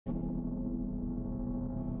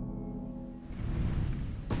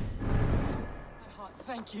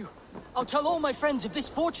Thank you. I'll tell all my friends of this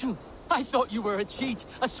fortune. I thought you were a cheat,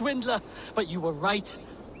 a swindler, but you were right.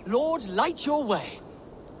 Lord, light your way.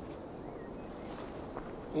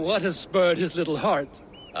 What has spurred his little heart?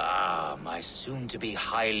 Ah, my soon-to-be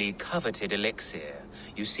highly coveted elixir.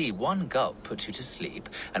 You see, one gulp puts you to sleep,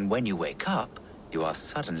 and when you wake up, you are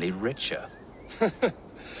suddenly richer.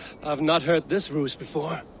 I've not heard this ruse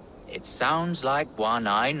before. It sounds like one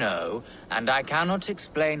I know, and I cannot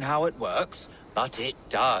explain how it works, but it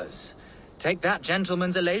does. Take that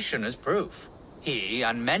gentleman's elation as proof. He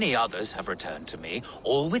and many others have returned to me,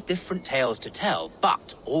 all with different tales to tell,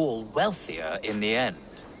 but all wealthier in the end.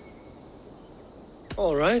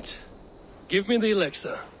 All right. Give me the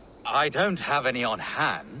elixir. I don't have any on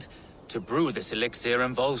hand. To brew this elixir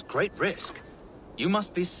involves great risk. You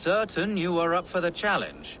must be certain you are up for the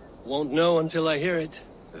challenge. Won't know until I hear it.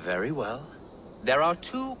 Very well. There are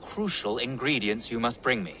two crucial ingredients you must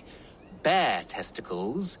bring me. Bear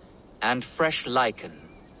testicles and fresh lichen.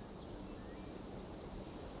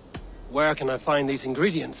 Where can I find these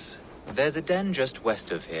ingredients? There's a den just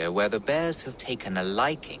west of here where the bears have taken a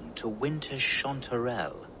liking to winter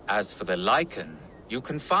chanterelle. As for the lichen, you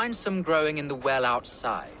can find some growing in the well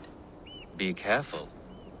outside. Be careful.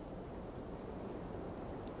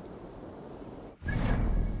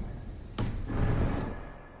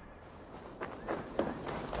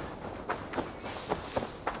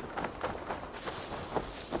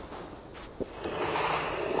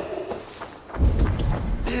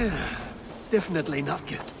 Definitely not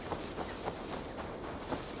good.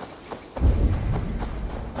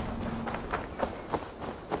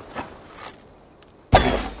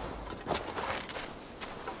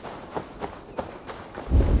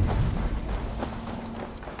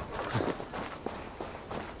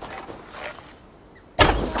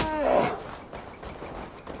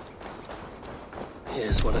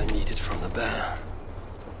 Here's what I needed from the bear.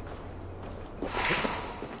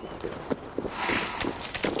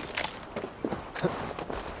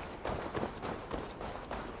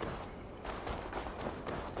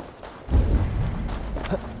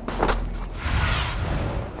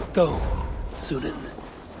 Go, Zulin.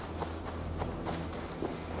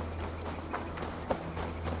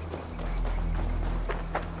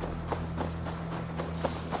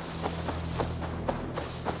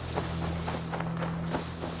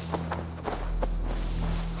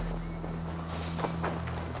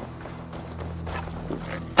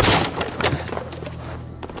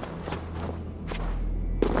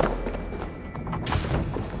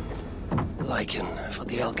 Lichen for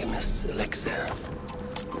the alchemist's elixir.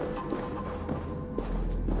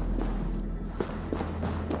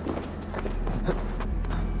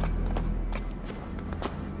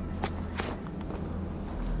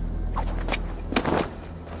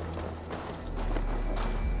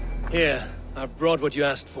 Here, I've brought what you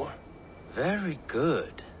asked for. Very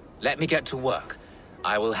good. Let me get to work.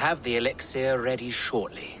 I will have the elixir ready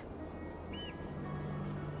shortly.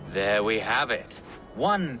 There we have it.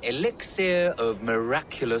 One elixir of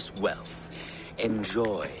miraculous wealth.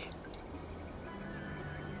 Enjoy.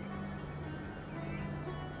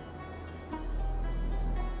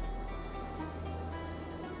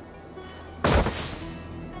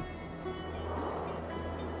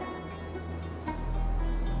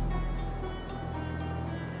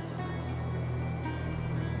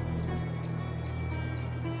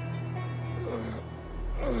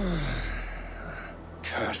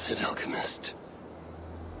 Cursed alchemist.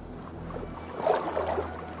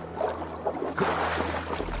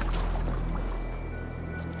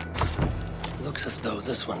 Looks as though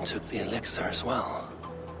this one took the elixir as well.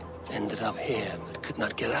 Ended up here, but could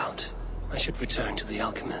not get out. I should return to the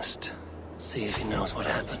alchemist. See if he knows what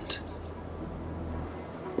happened.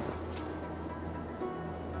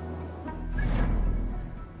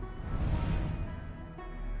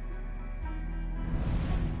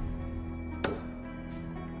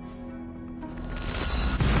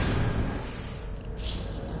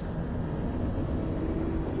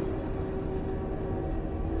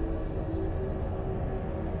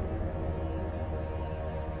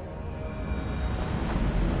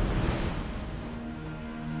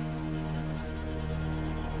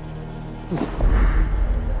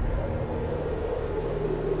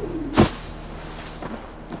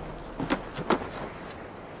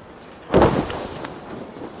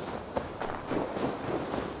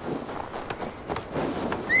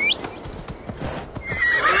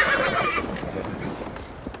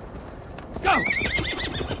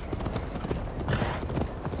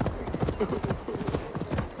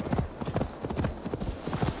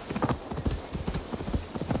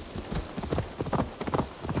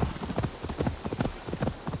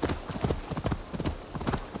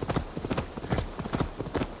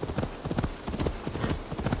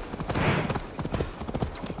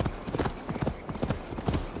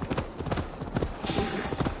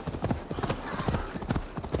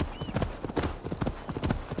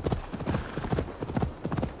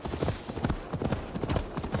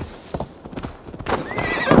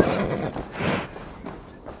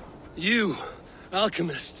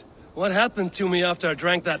 Alchemist, what happened to me after I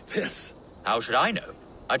drank that piss? How should I know?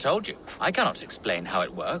 I told you, I cannot explain how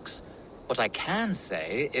it works. What I can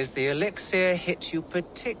say is the elixir hit you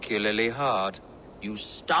particularly hard. You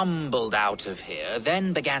stumbled out of here,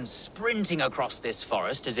 then began sprinting across this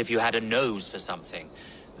forest as if you had a nose for something.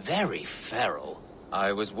 Very feral.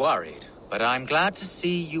 I was worried, but I'm glad to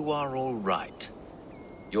see you are all right.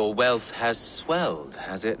 Your wealth has swelled,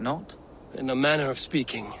 has it not? In a manner of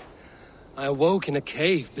speaking. I awoke in a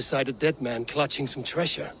cave beside a dead man clutching some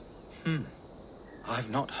treasure. I've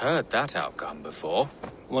not heard that outcome before.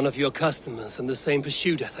 One of your customers in the same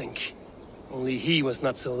pursuit, I think. Only he was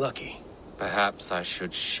not so lucky. Perhaps I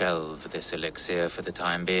should shelve this elixir for the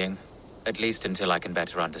time being. At least until I can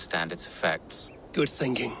better understand its effects. Good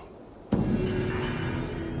thinking.